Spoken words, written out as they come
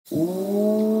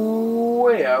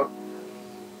Way out.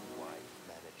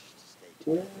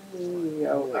 Way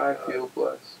out. I feel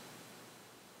blessed.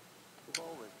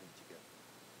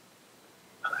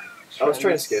 I was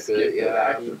trying to skip it,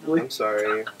 yeah. Actively. I'm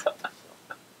sorry.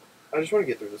 I just want to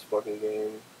get through this fucking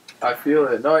game. I feel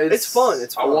it. No, It's fun.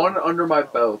 It's fun. I want it under my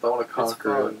belt. I want to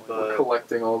conquer fun, it. but We're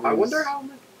collecting all these. I wonder how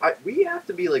much. We have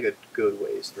to be like a good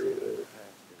ways through it.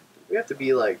 We have to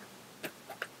be like.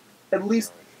 At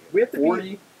least we have to 40.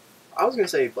 be. I was gonna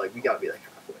say like we gotta be like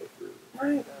halfway through.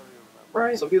 Right.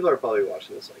 Right. Some people are probably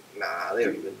watching this like, nah, they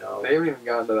don't even know. They haven't even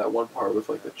gotten to that one part with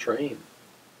like the train.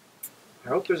 I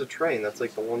hope there's a train. That's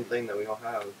like the one thing that we all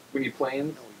have. We need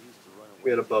planes. We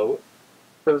had a boat.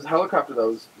 There was a helicopter that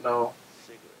was no.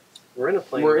 We're in a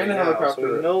plane. We're right in a now, helicopter.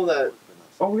 So we know that.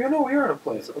 Oh, we know we are in a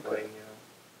plane. It's a plane,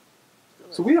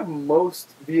 yeah. So we have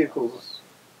most vehicles.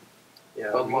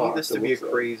 Yeah, we need this to be as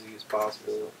crazy as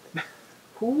possible.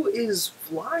 Who is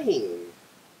flying?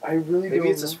 I really don't know. Maybe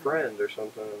it's his friend or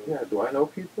something. Yeah, do I know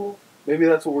people? Maybe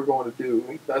that's what we're going to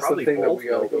do. That's the thing that we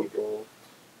gotta go. People.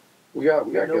 We got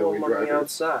know getaway them on the drivers.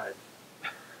 outside.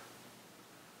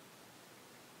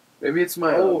 Maybe it's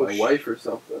my my wife or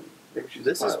something. Maybe she's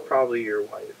This is probably your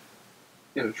wife.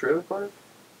 In a trailer park?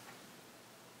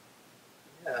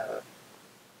 Yeah.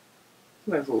 It's a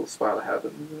nice little spot of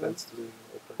heaven.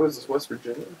 What is this, West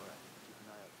Virginia?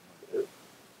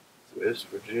 West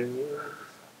Virginia.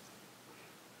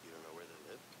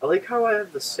 I like how I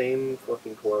have the same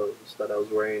fucking clothes that I was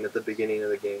wearing at the beginning of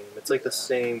the game. It's like the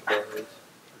same clothes.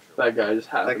 That guy just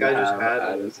had. That guy just had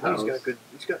at it. his house.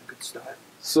 He's got good style.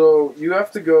 So you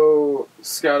have to go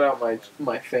scout out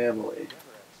my family.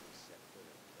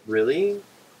 Really?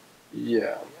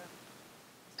 Yeah.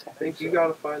 I think you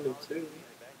gotta find them too.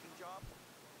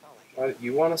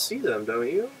 You want to see them, don't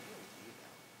you?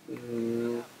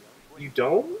 You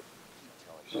don't?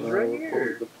 She's right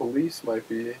here. The police might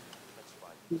be.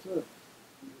 Who's that?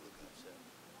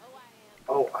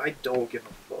 Oh, I don't give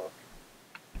a fuck.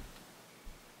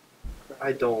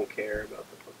 I don't care about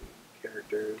the fucking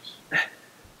characters.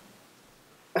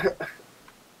 I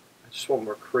just want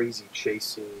more crazy chase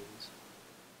scenes.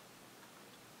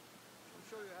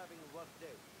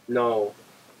 No.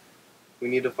 We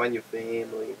need to find your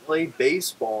family. Play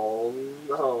baseball.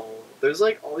 No. There's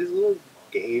like all these little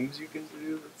games you can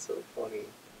do. That's so funny.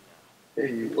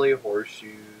 Hey, you play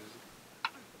horseshoes.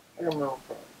 I don't know.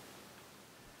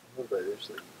 But there's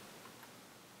like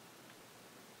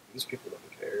these people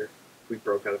don't care. If we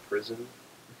broke out of prison.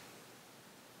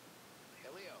 Hey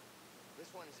Leo,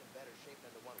 this one is in better shape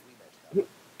than the one we messed up.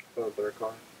 Oh, better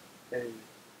car. Hey.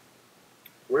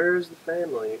 Where's the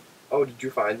family? Oh, did you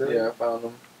find them? Yeah, I found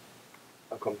them.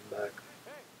 I'll come back.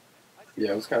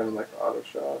 Yeah, it was kind of like an auto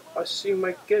shot. I see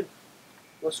my kid.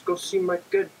 Let's go see my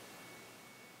kid.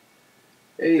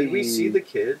 Hey, did we see the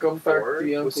kid come before? Back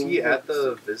to was he at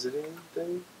the visiting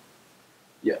thing?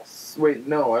 Yes. Wait,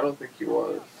 no, I don't think he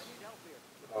was.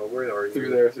 Oh, where are you? Through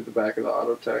there, through the back of the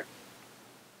auto tech.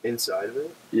 Inside of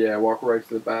it? Yeah, walk right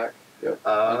to the back. Yep.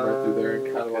 Right through there and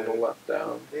kind of on the left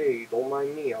down. Hey, don't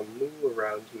mind me. I'm new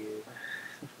around here.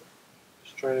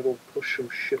 Just trying to go push some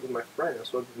shit with my friend.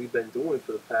 That's what we've been doing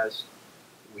for the past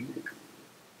week.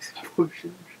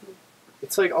 Pushing shit?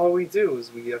 It's like all we do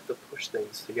is we have to push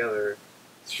things together.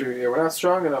 It's true, yeah, we're not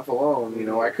strong enough alone. You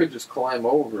know, I could just climb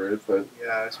over it, but...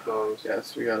 Yeah, I suppose.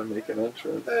 Yes, we gotta make an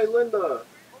entrance. Hey, Linda!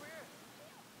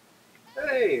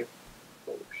 Hey!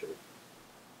 Oh, shit.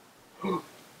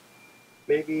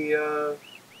 Maybe,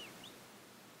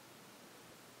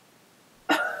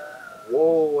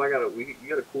 Whoa, you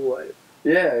got a cool life.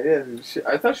 Yeah.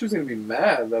 I thought she was gonna be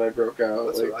mad that I broke out.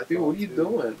 That's like, what I dude, thought, what are you too.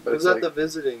 doing? But it was at the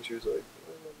visiting. She was like,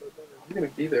 I'm gonna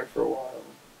be there for a while.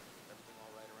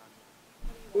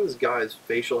 Look at this guy's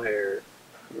facial hair.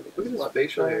 Look at his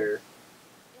facial hair.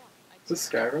 Is this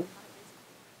Skyrim?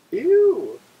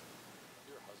 Ew!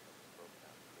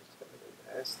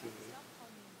 Nasty.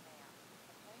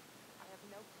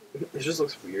 It just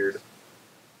looks weird. I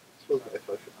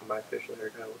suppose my facial hair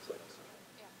kind of looks like that.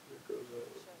 It goes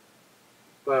over.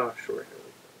 Well, short hair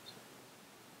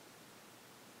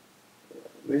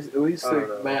like that. At least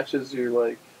it matches your,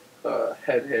 like,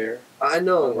 head hair. I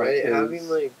know, right? Having,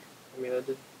 like, I mean, I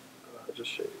just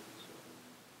shaved. So.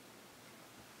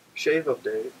 Shave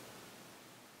update.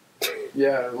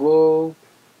 Yeah, well,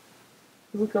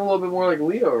 he's looking a little bit more like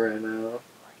Leo right now.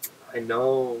 I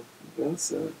know.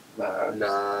 Vincent.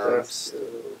 Nah,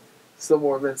 still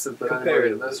more Vincent than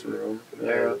anybody in this room.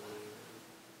 Yeah.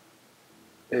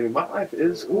 Hey, my life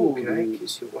is cool. Can I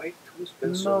kiss your wife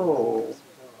too? No.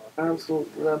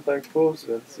 Absolutely not that close,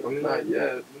 Vincent. Not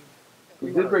yet.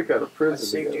 We did break out of prison.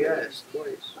 I saved your ass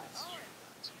twice.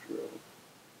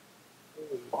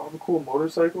 have a cool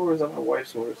motorcycle, or is that my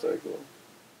wife's motorcycle?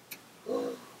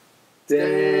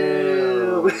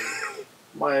 Damn.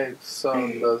 My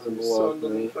son doesn't Your son love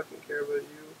doesn't me. fucking care about you.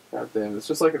 God damn, it's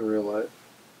just like in real life.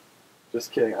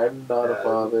 Just kidding. I'm not a Yeah,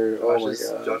 father. Oh my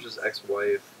god. Josh's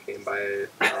ex-wife came by the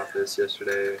office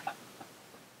yesterday.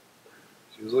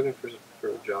 She was looking for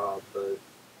a job, but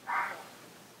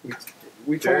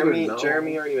We told her no.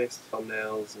 Jeremy already makes the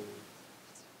thumbnails, and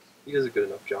he does a good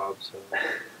enough job. So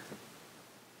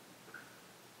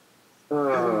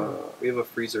we have a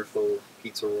freezer full of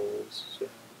pizza rolls. So.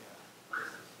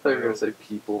 I thought you were gonna say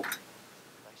people.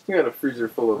 We got a freezer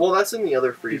full of. Well, that's in the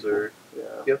other freezer. People.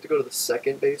 Yeah. You have to go to the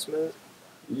second basement.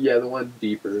 Yeah, the one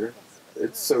deeper.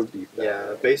 It's so deep. Down Yeah,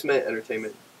 there. basement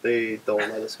entertainment. They don't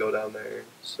let us go down there.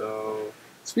 So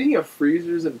Speaking of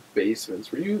freezers and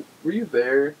basements, were you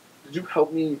there? Did you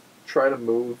help me try to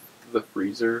move the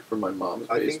freezer from my mom's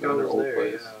I basement think I in her was old there.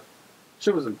 place? Yeah,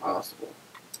 Shit was impossible.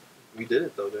 we did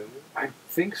it though, didn't we? I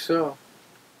think so.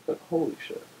 But holy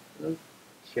shit. You know?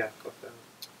 Yeah, fuck that.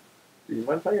 Do you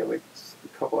mind if I get like a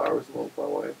couple hours alone with my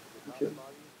wife? You kidding?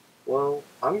 Well,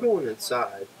 I'm going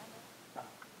inside.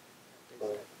 I'm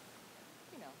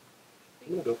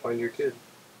gonna go find your kid.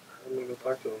 I'm gonna go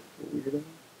talk to him. You gonna?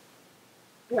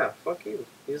 Yeah, fuck you.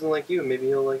 He doesn't like you, maybe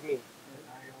he'll like me.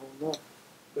 I don't know.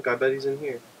 Look, I bet he's in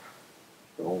here.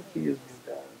 Don't tease me,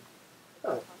 Dad.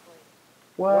 Oh.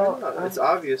 Well, Why not? It's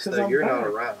obvious 'cause that I'm you're back. not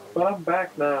around. But I'm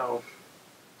back now.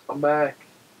 I'm back.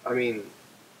 I mean,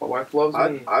 My wife loves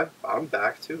me. I'm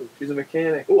back too. She's a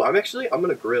mechanic. Oh, I'm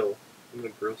gonna grill. I'm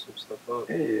gonna grill some stuff up.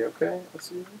 Hey, okay. I'll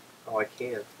see you. Oh, I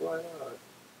can't. Why not?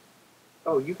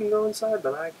 Oh, you can go inside,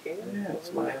 but I can't? Yeah,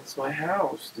 it's my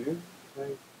house, dude.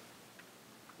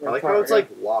 I like how it's like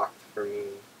locked for me.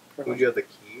 Would you have the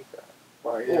key?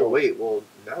 Well, yeah. Oh, wait, well,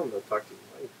 now I'm gonna talk to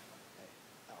your wife.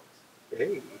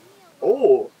 Hey.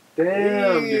 Oh!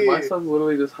 Damn, dude, my Hey. son's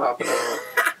literally just hopping out.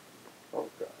 Oh,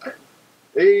 God.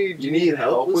 Hey, do You you need need help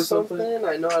help with with something? something?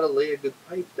 I know how to lay a good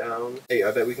pipe down. Hey,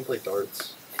 I bet we can play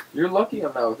darts. You're lucky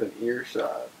I'm not within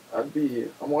earshot. I'm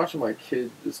watching my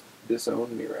kid just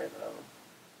disown me right now.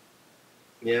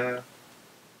 Yeah.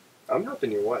 I'm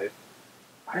helping your wife.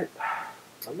 I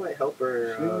might help she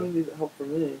her, really needs help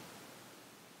from me.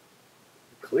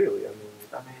 clearly, I mean.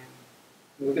 I mean,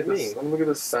 Look at this. me. I'm look at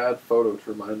this sad photo to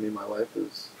remind me my life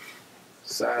is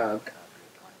sad.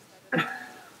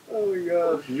 Oh my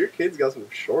gosh, your kid's got some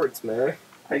shorts, man.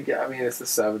 I mean, it's the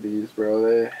 70s,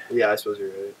 bro. Yeah, I suppose you're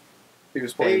right. He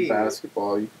was playing Hey.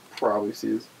 basketball. You could probably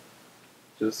see his.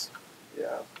 Just,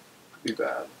 yeah, be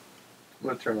bad. I'm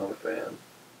gonna turn on the fan.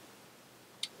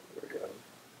 There we go.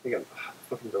 You got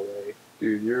fucking delay.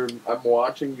 Dude, I'm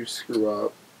watching you screw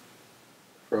up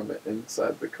from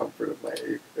inside the comfort of my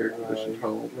air-conditioned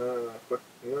home.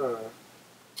 No.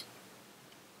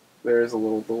 There is a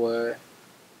little delay.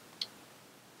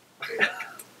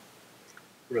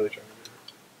 Really trying to do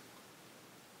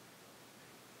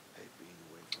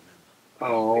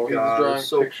Oh, my he's God, drawing we're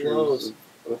so pictures close.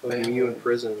 of it. You in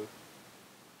prison.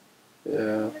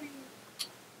 Yeah.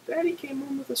 Daddy came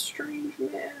home with a strange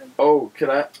man. Oh,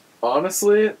 can I?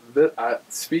 Honestly, this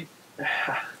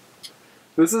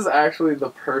is actually the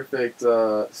perfect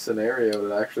scenario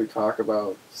to actually talk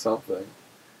about something.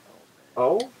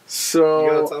 Oh? You So,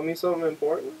 gotta tell me something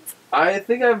important? I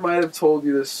think I might have told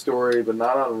you this story, but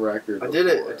not on record. I did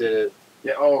it. before.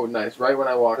 Yeah, oh, nice. Right when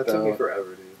I walked That took me out.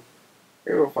 forever, dude. I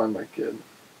gotta go find my kid.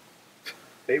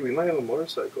 Hey, we might have a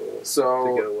motorcycle to get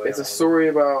So, away it's a on. story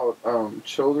about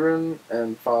children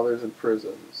and fathers in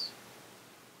prisons.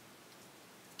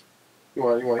 You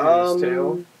want to hear this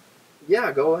tale?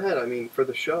 Yeah, go ahead. I mean, for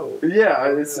the show. Yeah,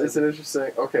 Go it's ahead. an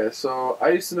interesting. Okay, so I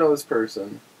used to know this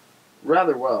person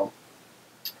rather well,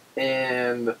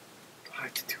 and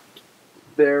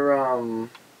their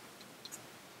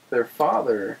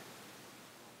father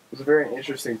was a very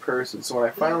interesting person. So when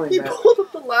I finally He met, pulled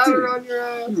up the ladder Dude, on your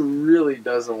ass. he really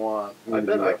doesn't want me I to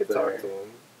bet be I up could there. talk to him.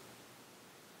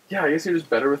 Yeah, I guess you're just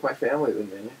better with my family than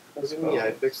me. Look at me,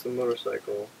 I fixed the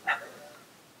motorcycle.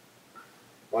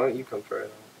 Why don't you come try it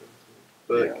out?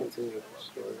 But Yeah. continue with the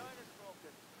story.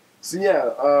 So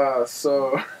yeah,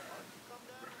 so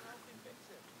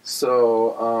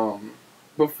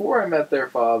before I met their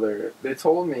father, they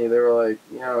told me, they were like,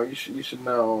 you should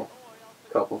know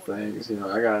a couple things.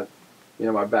 I got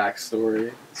my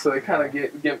backstory. So they kind of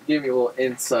gave me a little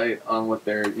insight on what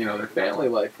their family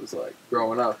life was like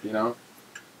growing up.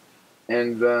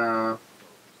 And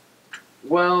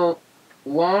well,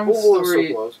 long story.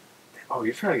 So close. Oh,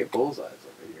 you're trying to get bullseyes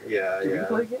over here. Yeah, Can yeah. we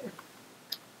play a game?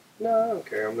 No, I don't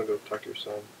care. I'm gonna go talk to your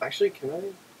son. Actually, can I? I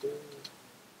don't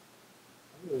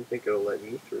even think it'll let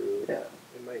me through. Yeah.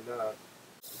 It might not.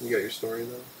 You got your story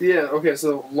though. Yeah. Okay.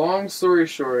 So long story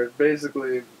short,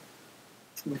 basically,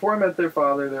 before I met their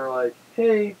father, they were like,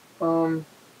 "Hey, just want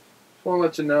to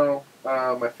let you know,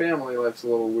 my family life's a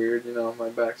little weird. You know, my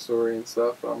backstory and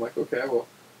stuff." And I'm like, "Okay, well,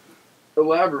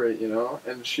 elaborate." You know,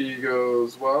 and she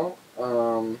goes, "Well,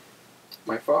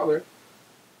 my father,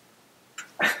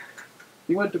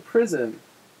 he went to prison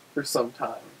for some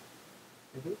time."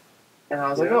 Mhm. And I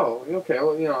was Yeah. like, "Oh, okay,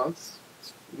 well, you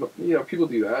know, people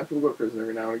do that. People go to prison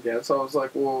every now and again." So I was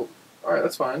like, "Well, all right,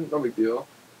 that's fine, no big deal."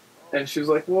 And she was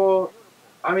like, "Well,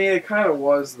 I mean, it kind of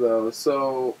was though.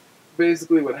 So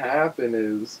basically, what happened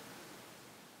is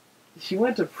he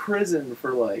went to prison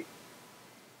for like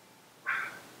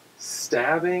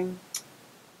stabbing,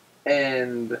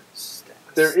 and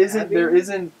there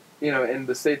isn't, you know, in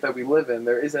the state that we live in,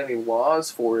 there isn't any laws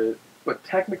for it, but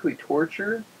technically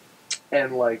torture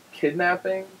and like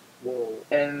kidnapping Whoa.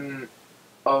 and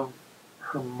of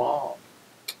her mom."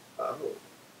 Oh.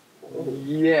 Whoa.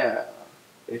 Yeah.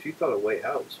 If you thought a way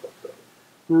out was fucked up.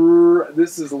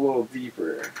 This is a little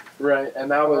deeper, right?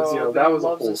 And that was, that was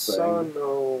a whole his thing. son,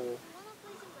 though.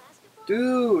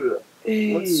 Dude,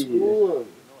 Hey. let's school him.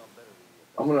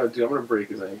 I'm gonna break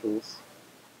his ankles.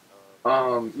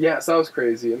 Yeah, so that was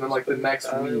crazy. And then like the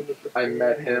next week, I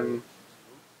met him.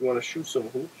 You want to shoot some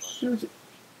hoops? He was a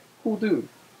cool dude.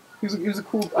 He was a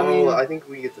cool. I think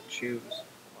we get to choose.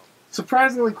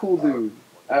 Surprisingly cool dude.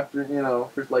 After,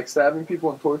 for like stabbing people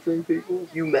and torturing people.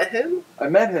 You met him? I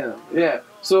met him, yeah.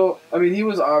 So, I mean, he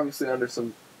was obviously under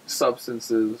some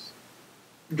substances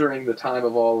during the time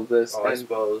of all of this. Oh, and I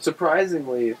suppose.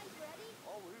 surprisingly,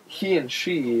 he and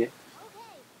she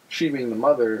being the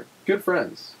mother, good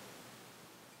friends.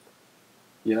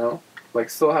 You know? Like,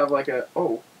 still have like are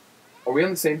we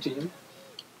on the same team?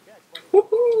 Woohoo!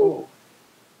 Oh.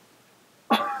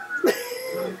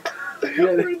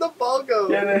 Where did the ball go?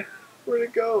 Yeah, Where'd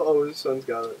it go? Oh, his son's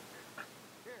got it.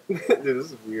 Dude,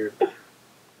 this is weird.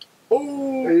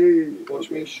 Oh! hey.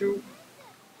 Watch me shoot.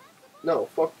 No,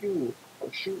 fuck you.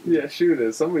 I'm shooting. Yeah, shoot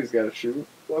it. Somebody's got to shoot.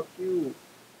 Fuck you.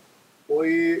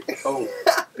 Boy. Oh.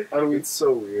 How do we... It's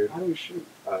so weird. How do we shoot?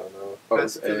 I don't know. Oh,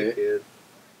 Pass it to the A. kid.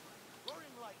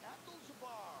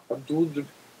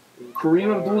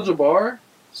 Kareem Abdul-Jabbar?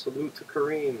 Salute to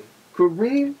Kareem.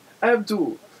 Kareem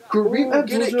Abdul. Kareem Ooh,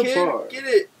 get it, Abdul-Jabbar. kid.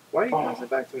 Get it. Why did you pass it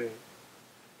back to me?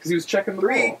 Because he was checking the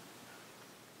Three. ball.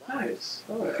 Nice.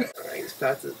 Oh, yeah. Alright,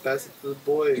 pass it to the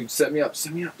boy. Dude, set me up.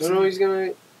 No, he's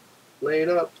gonna lay it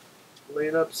up. Lay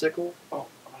it up, sickle. Oh,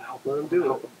 I'm gonna help Let him I'm do gonna it.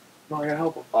 help him. No, I gotta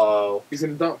help him. Oh, He's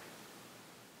gonna dunk.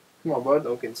 Come on, bud.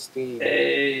 Duncan Steam.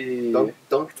 Hey.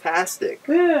 Dunktastic.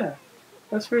 Yeah.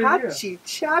 That's pretty good. Hachi,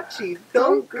 Chachi,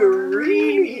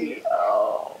 Dunkarini.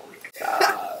 Oh,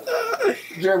 God.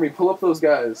 Jeremy, pull up those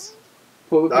guys.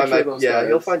 Pull the picture of those guys.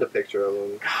 You'll find a picture of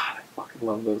them. God, I fucking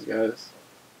love those guys.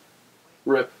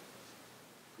 Rip.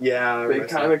 Yeah,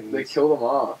 They killed them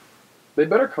off. They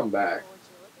better come back.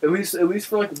 At least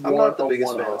for like I'm one. not the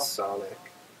biggest fan of off. Sonic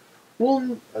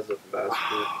Well, as a fast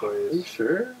food are you place.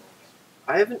 sure?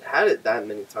 I haven't had it that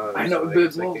many times. I know, so but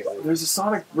guess I can't there's a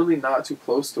Sonic really not too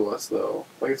close to us though.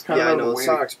 Like it's kind yeah, of I know. way.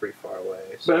 Sonic's pretty far away.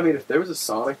 But I mean, if there was a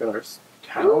Sonic in our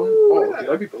town, Ooh, dude,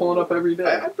 I'd be pulling up every day.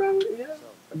 I'd probably, yeah.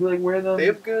 I'd be like, where them? They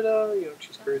have good,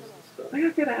 cheese curds and stuff. They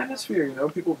got good atmosphere,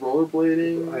 People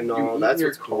rollerblading. I know, You eat that's in your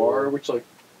what's car, cool. which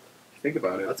think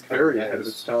about it, That's it's very kinda ahead of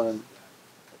nice. its time.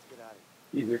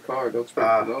 Eat in your car, don't spray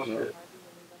Ah, cologne. No. shit.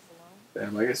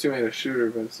 Damn, I guess you ain't a shooter,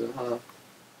 Vincent, huh?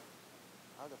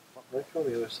 I like how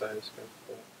the other side is kind of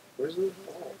cool. Where's the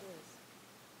ball?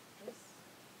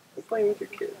 I'm playing with your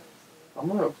kid. I'm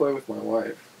gonna play with my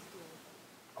wife.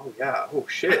 Oh, yeah. Oh,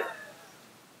 shit.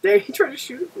 Dang, he tried to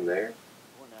shoot it from there.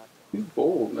 He's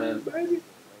bold, man. Baby.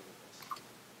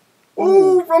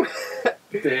 Ooh, from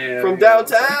Damn. from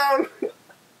downtown.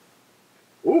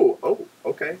 Ooh, oh,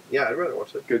 okay. Yeah, I'd rather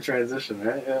watch it. Good transition,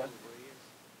 right? Yeah.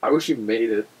 I wish you made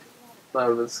it.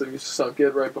 So you sunk it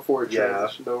right before it Yeah.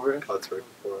 transitioned over. Cuts right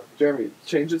before. Jeremy,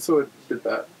 change it so it did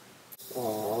that.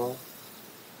 Aww.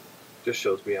 Just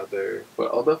shows me out there.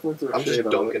 But I'll definitely throw I'm shade just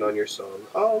dunking it. on your son.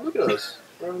 Oh, look at us.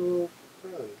 We're a little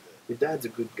friend. Your dad's a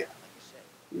good guy.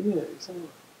 Yeah, exactly.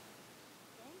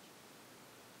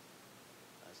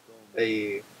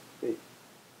 Hey, That's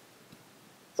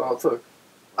all it took.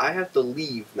 I have to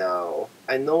leave now.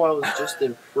 I know I was just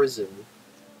in prison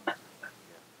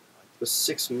for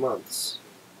 6 months.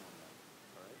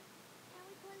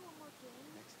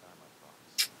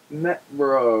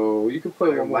 Bro, you can play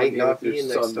There one more might game not with be your a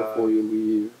next son time. before you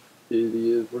leave.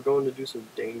 Idiot. We're going to do some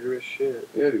dangerous shit.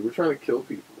 Yeah, dude, we're trying to kill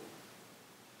people.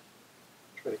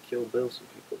 Trying to kill Bill some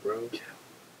people, bro.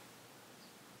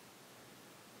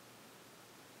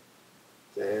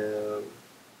 Damn.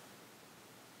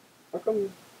 How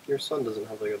come your son doesn't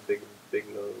have like a big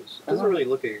nose? It doesn't really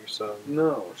look like your son.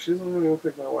 No, she doesn't really look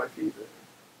like my wife either.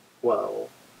 Well.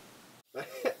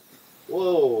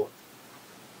 Whoa.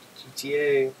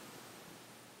 GTA.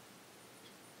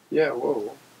 Yeah,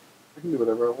 whoa. I can do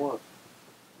whatever I want.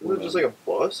 Is it just like a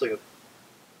bus? Like a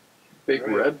big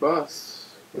right. red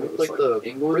bus. It It looked was like the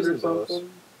England prison or bus something.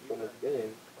 from the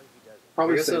game.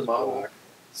 Probably I guess it same was model. black.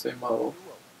 Same model.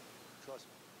 Trust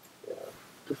me. Yeah.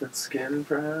 Different skin,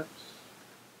 perhaps.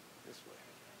 This way.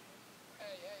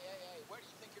 Hey, where do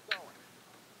you think you're going?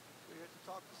 We're here to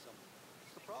talk to someone.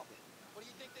 What's the problem? What do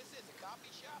you think this is, a coffee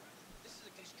shop? This is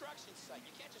a construction site.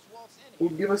 You can't just waltz in Well,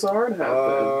 here. give us a hard hat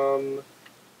then.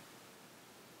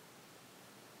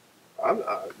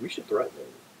 We should threaten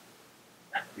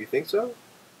him. You think so?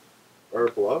 Or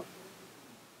bluff?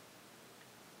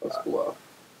 Let's bluff.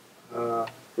 Uh,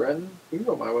 Brenton, you can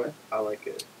go my way. I like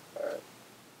it. Alright.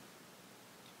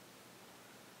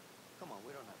 Come on,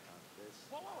 we don't have time for this.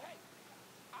 Whoa, hey!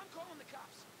 I'm calling the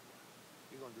cops.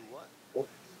 You gonna do what? Well,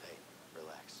 Hey,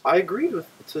 relax. I agreed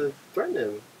to threaten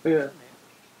him. Yeah.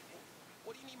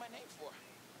 What do you need my name for?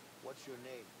 What's your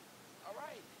name? All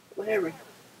right. Larry.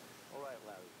 All right,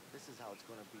 Larry, this is how it's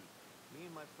going to be. Me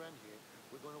and my friend here,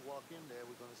 we're going to walk in there,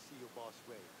 we're going to see your boss,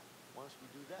 Ray. Once we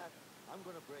do that, I'm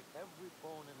going to break every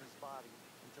bone in his body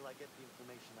until I get the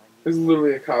information I need. There's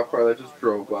literally a cop car that just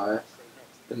drove by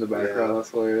in the background. Yeah.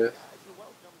 That's hilarious. If you're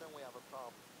welcome, then we have a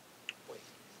problem. Wait.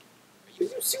 Are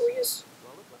you serious? Do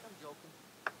I look like I'm joking?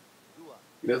 Do I?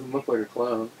 He doesn't look like a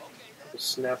clown. Okay, then. Just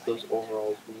snap those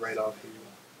overalls right off you.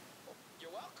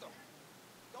 You're welcome.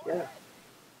 Go Yeah. ahead.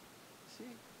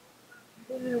 See?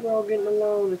 Yeah, we're all getting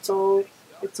along. It's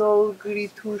all goody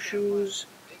two shoes.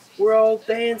 We're all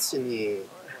dancing here. All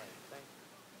right, thank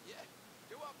you. Yeah,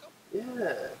 you're welcome.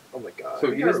 Yeah. Oh my god. So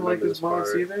I he think I doesn't like remember his boss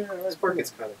part. either? Alright, This part cool.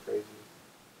 gets kind of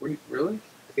crazy. Really?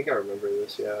 I think I remember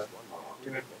this. Yeah.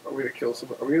 Are we gonna kill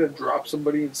somebody? Are we gonna drop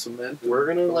somebody in cement? We're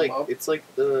gonna and like. fill 'em up? It's like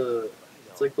the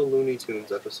Looney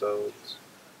Tunes episodes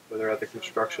where they're at the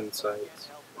construction sites,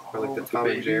 or like Oh, the with Tom and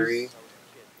babies? Jerry.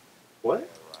 What?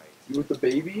 You with the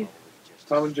baby?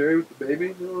 Tom and Jerry with the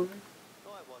baby? You know what I mean?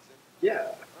 No, I wasn't. Yeah. I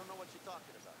don't know what you're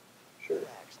talking about. Sure.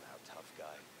 Relax now, tough guy.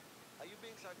 Are you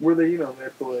being sarcastic? Where they, they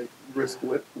have to like risk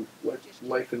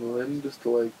life and limb just to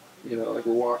like, like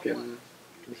we're walking.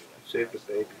 Save the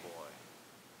baby.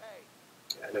 Hey,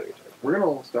 Yeah, I know what you're talking We're gonna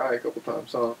almost die a couple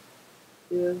times, huh? about.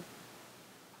 Yeah.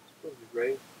 Supposed to be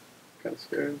right. Kind of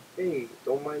scared. Hey,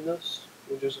 don't mind us.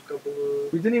 We're just a couple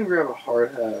of. We didn't even grab a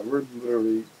hard hat. We're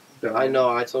literally done. I know.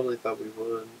 I totally thought we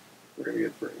would. We're gonna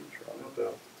get brain I trauma. don't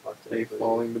have to talk to Hey, anybody.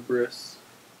 falling debris.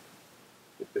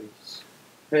 Anybody's-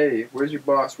 Hey, where's your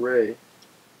boss, Ray?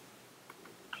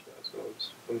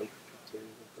 I'm gonna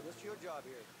what's your job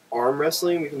here? arm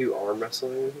wrestling. We can do arm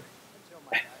wrestling. Until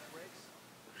my back breaks.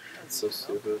 That's so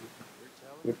stupid.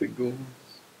 With the goons.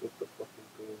 With the fucking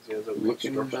goons. Yeah, is that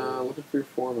Looking structure? looking for your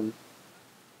foreman.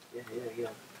 Yeah. I'm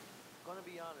gonna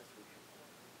be honest with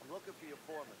you. I'm looking for your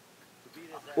foreman. To beat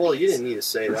his ass. Well, you didn't need to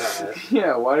say that.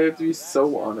 Yeah, why do you have to be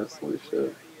so honest? Holy shit. It's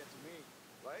me,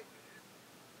 right?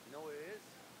 You know where it is?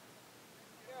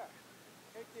 Yeah,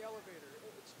 take the elevator.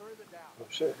 It's further down. Oh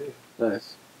shit. Hey.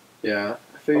 Nice. Yeah. I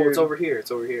Oh, figured it's over here. It's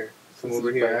over here. since Come over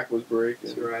his here. back was breaking.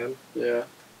 See where I am? Yeah.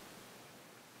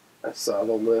 I saw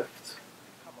the lift.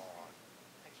 Come on.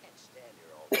 I can't stand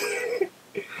here all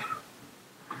day.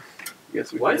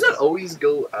 Guess we Why can- does that always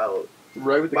go out?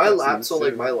 right with the My cutscenes,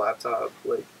 too. my laptop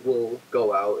will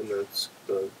go out and the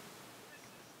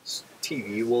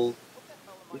TV will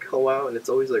go out, and it's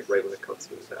always like right when the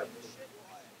cutscene's happening.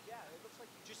 Yeah, it looks like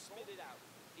you just spit it out.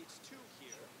 It's 2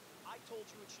 here. I told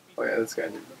you it should be. Oh yeah, this guy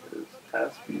needs his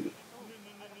ass beat.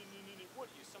 What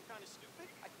are you, some kind of stupid?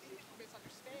 I think you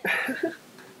misunderstand.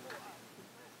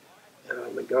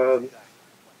 Oh my god. Yeah,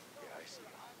 I see.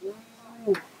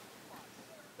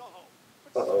 Go home.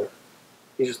 Uh-oh.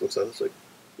 He just looks at us like,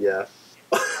 yeah.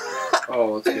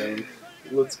 Oh, let's get him.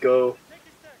 Let's go. Take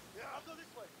this turn. Yeah, I'll go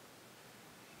this way.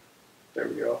 There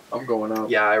we go. I'm going up.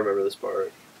 Yeah, I remember this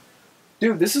part.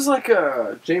 Dude, this is like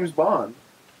James Bond.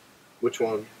 Which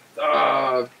one?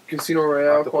 Casino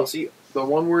Royale. Octopussy? The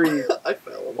one where he. I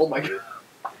fell. I'm Oh my sorry.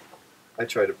 I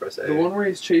tried to press A. The one where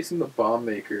he's chasing the bomb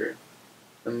maker,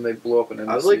 and they blow up an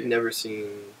embassy. I've like never seen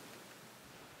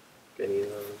any of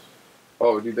those.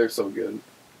 Oh, dude, they're so good.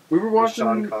 We were The watching.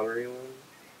 Sean Connery one?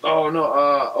 Oh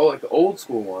no. Like the old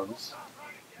school ones.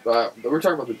 We're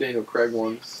talking about the Daniel Craig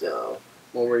ones. No.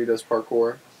 One where he does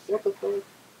parkour. What the fuck?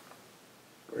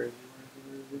 Where is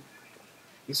he?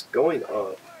 He's going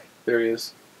up. There he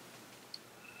is.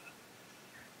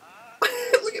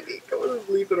 Look at me going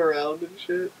just leaping around and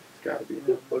shit. It's gotta be What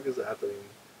the him. fuck is happening?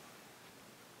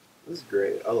 This is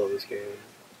great. I love this game.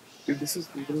 Dude, this is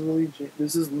literally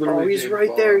Oh, he's James right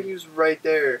Bond. there. He was right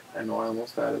there. I know, I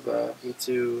almost had his ass. Me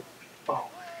too. Oh.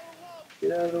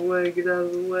 Get out of the way. Get out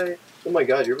of the way. Oh my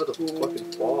god, you're about to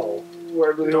fucking fall. Ooh, I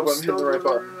really hope Don't I'm hitting the right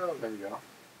stumble button. around. There you go.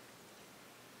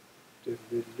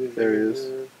 There he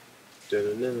is.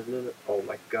 Oh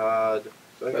my god.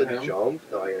 Do I Is have that to him? jump?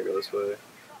 No, I gotta go this way.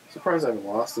 Surprised I haven't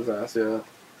lost his ass yet.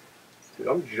 Dude,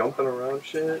 I'm jumping around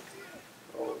shit.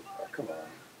 Oh, come on.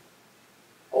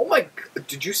 Oh my god.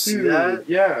 Did you see Dude, that?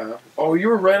 yeah. Oh, you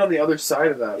were right on the other side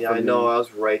of that. Yeah, from I know. me. I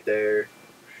was right there.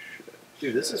 Shit,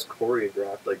 Dude, this is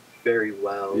choreographed like very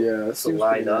well. Yeah, it To seems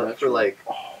line pretty up for natural. like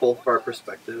Oh. both of our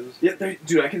perspectives. Yeah,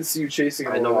 dude, I can see you chasing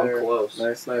him I know, over I'm there. close.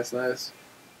 Nice, nice, nice.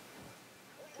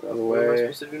 Get out of the What am I way.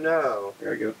 supposed to do now? I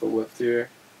gotta get up the lift here.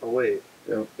 Oh wait.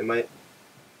 Yep. Am I?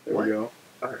 There What? we go.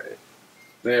 Alright.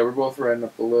 Yeah, we're both riding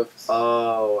up the lifts.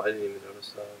 Oh, I didn't even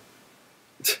notice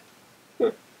that.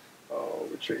 Oh,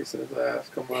 we're chasing his ass.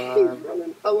 Come He's on.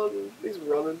 running. I love him. He's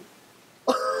running.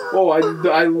 Oh, I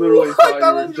literally thought you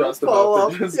I were was gonna just fall about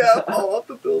off. to just Yeah, fall off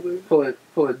the building. pull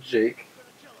it, Jake.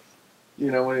 You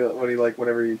know when he like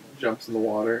whenever he jumps in the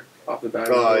water off the back.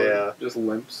 Oh, of the board, yeah. just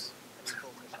limps.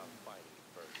 Focus on fighting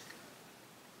first.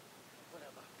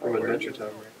 From Oh, where Adventure is Time,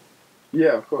 it? right?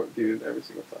 Yeah, of course, dude. Every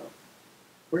single time.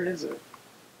 Where is it?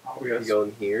 Oh, we You gotta go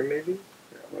in here, maybe?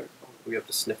 Yeah, like, We have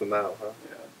to sniff him out, huh?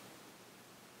 yeah.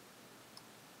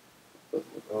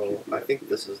 Doesn't look Oh, creepy I up think here.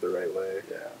 this is the right way.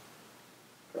 Yeah.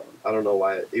 Come I don't know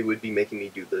why it would be making me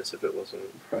do this if it wasn't.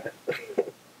 on. Right.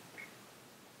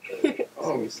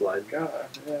 Oh, Oh, me slide. God,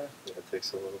 yeah. Yeah, it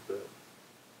takes a little bit.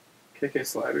 KK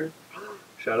Slider.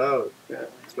 Shout out. Yeah.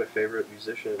 He's my favorite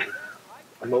musician.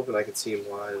 I'm hoping I can see him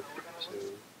live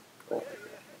soon. Oh, my God.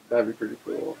 That'd be pretty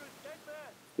cool.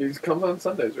 He comes on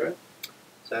Sundays, right?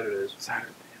 Saturdays.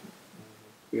 Saturday.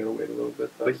 We gotta wait a little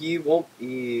bit though. But he won't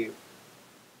be.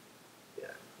 Yeah.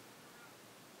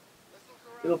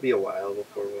 It'll be a while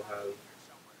before we'll have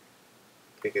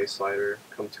KK Slider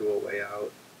come to a way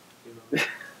out. You know?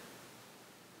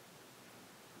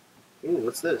 Ooh,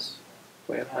 what's this?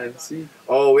 Playing hide and seek.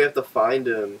 Oh, we have to find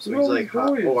him. So Look he's at like,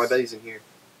 all these oh, I boys. bet he's in here.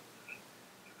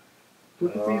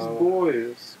 Look at these Oh.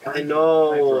 boys. I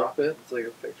know. Can I drop it? It's like a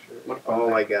picture. What if Oh I'm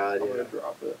my like- god, I'm yeah. gonna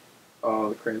drop it. Oh,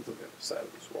 the crane's on the other side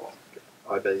of this wall.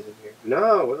 Oh, I bet he's in here.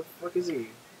 No, where the fuck is he?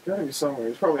 Gotta be somewhere.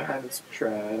 He's probably hiding some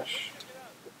trash.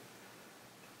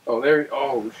 Oh, there.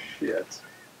 Oh, shit.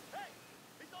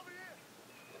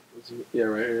 Is he? Yeah,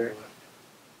 right here.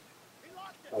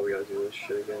 Oh, we gotta do this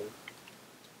shit again.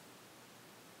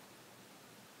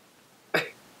 Hey,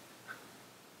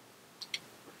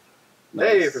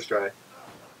 Nice. first try.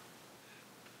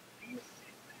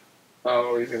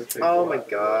 Oh, he's gonna take. Oh the my last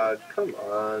god, come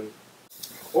on. one.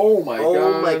 Oh my god.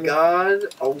 Oh my god.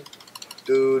 Oh,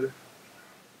 dude.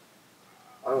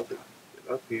 I don't think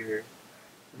up here.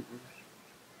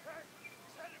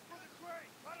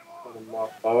 Cut him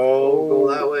off. Oh,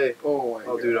 go that way. Oh my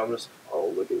Oh, god. dude, I'm just. Oh,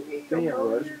 look at me. Damn, I'm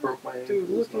bro, I out just here. broke my Dude, ankles.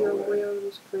 look at No the way way. out of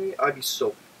this crane. I'd be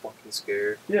so fucking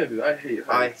scared. Yeah, dude, I hate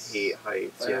heights. I hate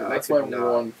heights. Yeah, That's I my could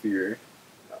not, one fear.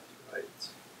 not do heights.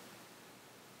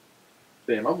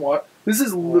 Damn, This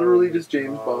is literally my just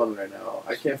James God. Bond right now.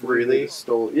 I can't believe Really? they just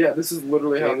stole. Yeah, this is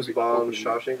literally James how. Bond, opening-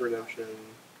 Shawshank Redemption,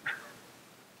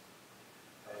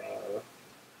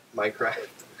 Minecraft.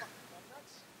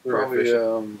 We're Probably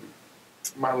efficient.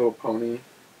 My Little Pony.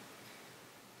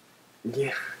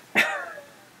 Yeah. Is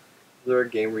there a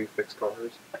game where you fix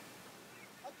cars?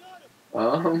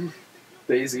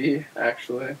 Daisy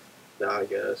actually. Yeah, I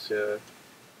guess, yeah.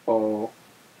 Oh,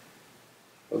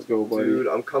 let's go, buddy. Dude,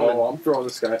 I'm coming. Oh, I'm throwing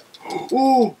this guy.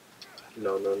 Ooh!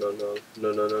 No, no, no, no.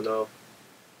 No, no, no, no.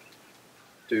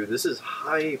 Dude, this is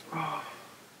hype.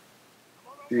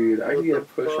 Dude, I What can get a the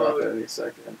push off fuck? at any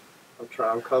second.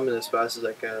 I'm coming as fast as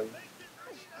I can.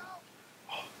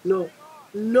 No.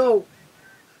 No!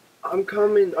 I'm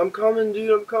coming, dude,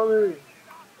 I'm coming.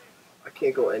 I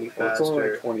can't go any Oh, it's only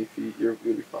faster. like 20 feet. You'll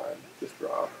be fine. Just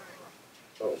drop.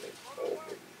 Oh, maybe. Oh,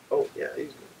 maybe. Oh, yeah,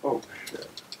 he's Oh shit.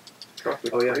 Dropped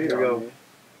the Oh, yeah, crate here we on go. me.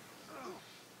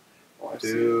 Oh, I see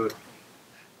him. Dude.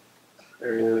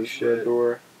 There he Holy is. shit. The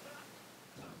door.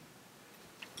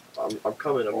 I'm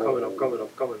coming, I'm coming, I'm coming, I'm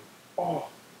coming. Oh.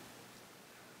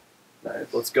 Nice.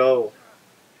 Let's go.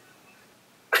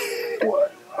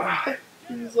 What? Ah.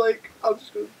 He's like, I'm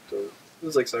just gonna. This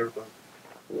is like Cyberpunk.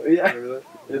 Yeah. Remember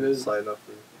that? It is. Sliding up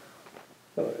through.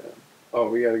 Oh yeah. Oh,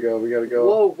 we gotta go. We gotta go.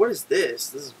 Whoa, what is this?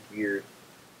 This is weird.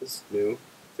 This is new.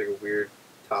 It's like a weird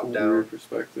top It's a down. Weird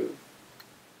perspective.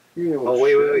 You know, Oh,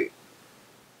 wait, shit. wait, wait.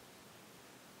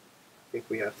 I think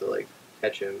we have to, like,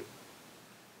 catch him.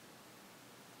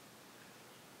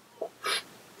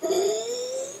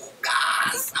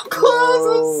 So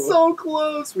close! I'm so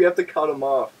close! We have to cut him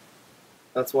off.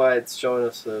 That's why it's showing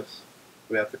us this.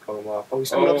 We have to cut him off. Oh, he's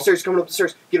coming up the stairs. He's coming up the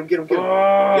stairs. Get him, get him, get him. You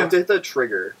have to hit the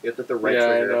trigger. You have to hit the right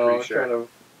trigger. I know. I'm I'm pretty sure. trying to.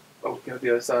 Oh, get the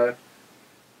other side.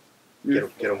 Get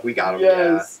him, get him. We got him.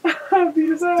 Yes. Beat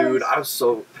his ass. Yeah. Dude, I was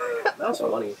so. That was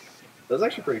funny. That was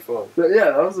actually pretty fun.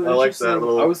 Yeah, that was an I like interesting. that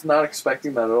little- I was not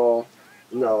expecting that at all.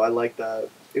 No, I like that.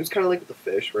 It was kind of like with the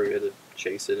fish where we had to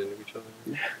chase it into each other.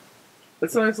 Yeah.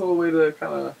 That's a nice little way to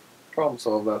kind of problem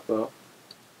solve that, though.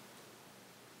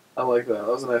 I like that. That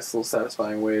was a nice little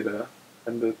satisfying way to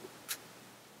end it.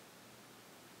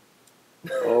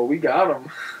 Oh, we got him.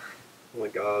 Oh my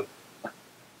god.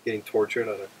 Getting tortured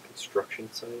on a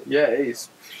construction site. Yeah, Ace.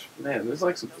 Man, there's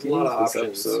like some There's a lot themes of this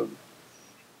options. episode.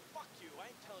 Fuck you, I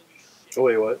ain't telling you shit. Oh,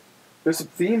 wait, what? There's some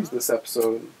themes this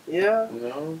episode. Yeah. You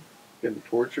know, getting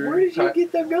tortured. Where did he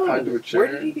get that gun? tied to a chair.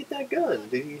 Where did he get that gun?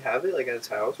 Did he have it like at his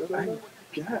house or something?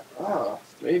 Yeah.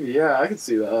 Maybe. Yeah, I can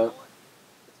see that. Let's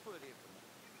put it here for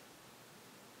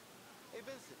now. Hey,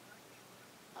 Vincent.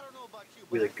 I don't know about you,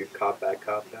 Be but like good cop, bad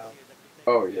cop now.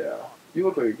 Oh yeah, you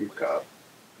look like a good cop.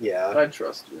 Yeah. I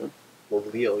trust you. Well,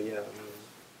 Leo, yeah. I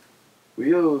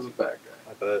mean, Leo's a bad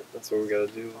guy. I bet that's what we gotta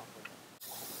do.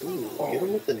 Ooh, Oh. get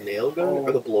him with the nail gun Oh,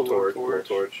 or the blowtorch. blowtorch.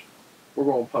 Blowtorch. We're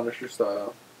going Punisher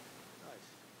style.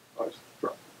 Nice. I just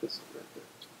drop this right there.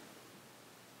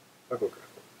 I'll go grab it.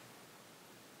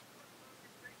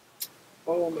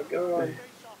 Oh my god. Face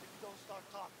off if you don't start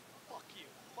talking. Fuck you.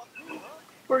 Fuck you, huh?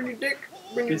 Bring your dick.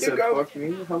 Bring He your said, dick out. "Fuck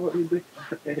me." How about you, dick?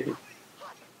 Hey,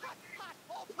 Hot, hot, hot.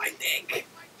 Oh, My dick.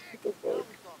 What the fuck?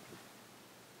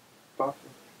 fuck.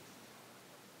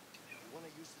 You want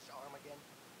to use this arm again?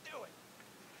 do it.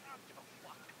 I don't give a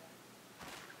fuck.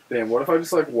 Damn, what if I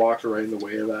just like walked right in the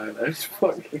way of that and I just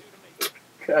fucking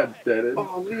got deaded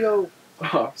Oh, Leo.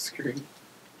 off screen?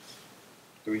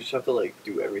 Do we just have to like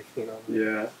do everything on him?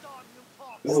 Yeah. Storm, you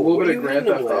talk. There's a little what bit are of you Grand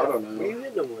hitting Theft him with? Auto What are you now.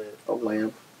 hitting him with? A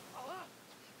lamp.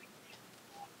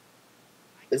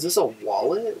 Is this a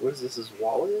wallet? What is this, his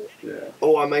wallet? Yeah.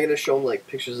 Oh, am I gonna show him like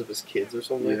pictures of his kids or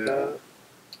something like Yeah. that?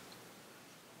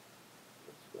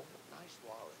 Nice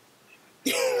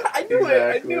wallet. I knew it! I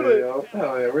Exactly. knew it! Yo.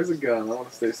 Hell yeah, where's the gun? I want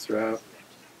to stay strapped.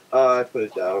 I put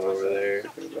it down over there.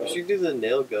 Pick it We up. should do the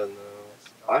nail gun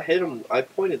though. I hit him. I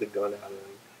pointed the gun at him.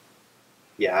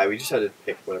 Yeah, we just had to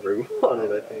pick whatever we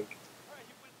wanted. I think. All right,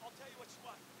 I'll tell you what you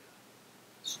want.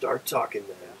 Start talking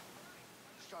then.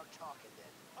 Start talking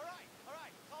then. All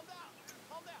right, calm down.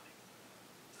 Calm down.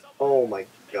 Oh my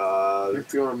god.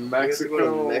 Let's go to have to Mexico. go to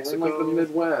We're in, like the Mexico?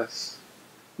 Midwest.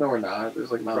 No, we're not.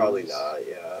 There's like mountains. Probably not.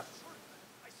 Yeah.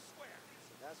 I swear.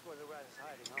 So that's where the rat is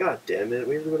hiding, huh? God damn it.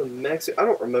 We have to go to Mexico. I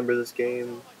don't remember this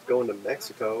game going to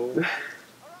Mexico. All right,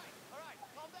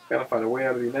 calm down. Gotta find a way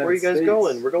out of the United States. Where are you guys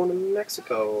going? We're going to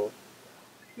Mexico.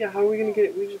 Yeah, how are we gonna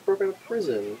get? We just broke out of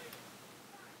prison.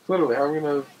 Literally, how are we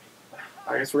gonna?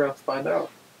 I guess we're gonna have to find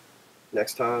out.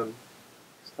 Next time.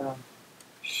 Shit.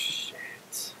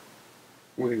 Shit.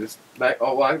 We can just that.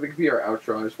 Oh, well, I think it could be our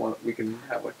outro. I just want we can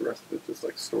have like the rest of it just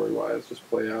like story wise, just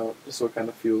play out, just so it kind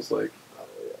of feels like. Oh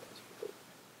yeah.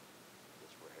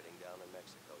 Guess we're heading down to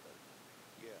Mexico then.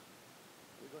 Yeah.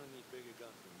 We're gonna need bigger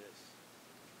guns than this.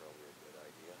 Probably a good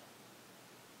idea.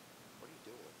 What are you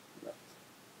doing? No.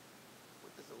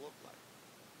 What does it look like?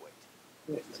 Wait.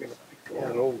 Yeah, he's gonna pick the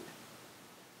Yeah, one. no.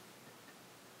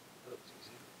 That was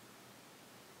easy.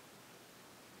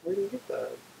 Where did you get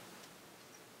that?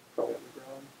 Probably on the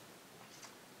ground.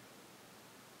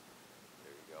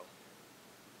 There you go.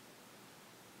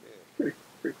 Yeah.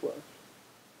 Pretty close.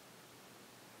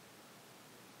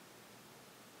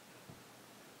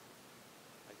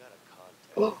 I got a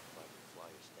contact Oh. if I can fly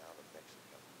us down to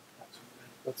Mexico.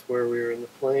 That's where we were in the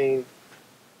plane.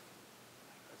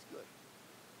 That's good.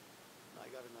 I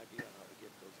got an idea on how to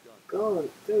get those guns. Gone,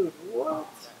 dude. What?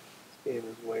 This game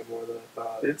is way more than I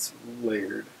thought. It's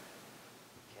layered.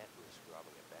 Can't risk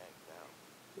robbing a bank now.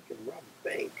 We can rob a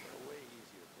bank. There are way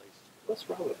easier places. to Let's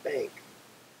rob a bank.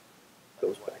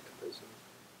 Goes back to prison.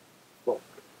 Well,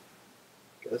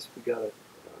 guess we gotta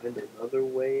find another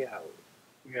way out.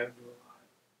 We gotta go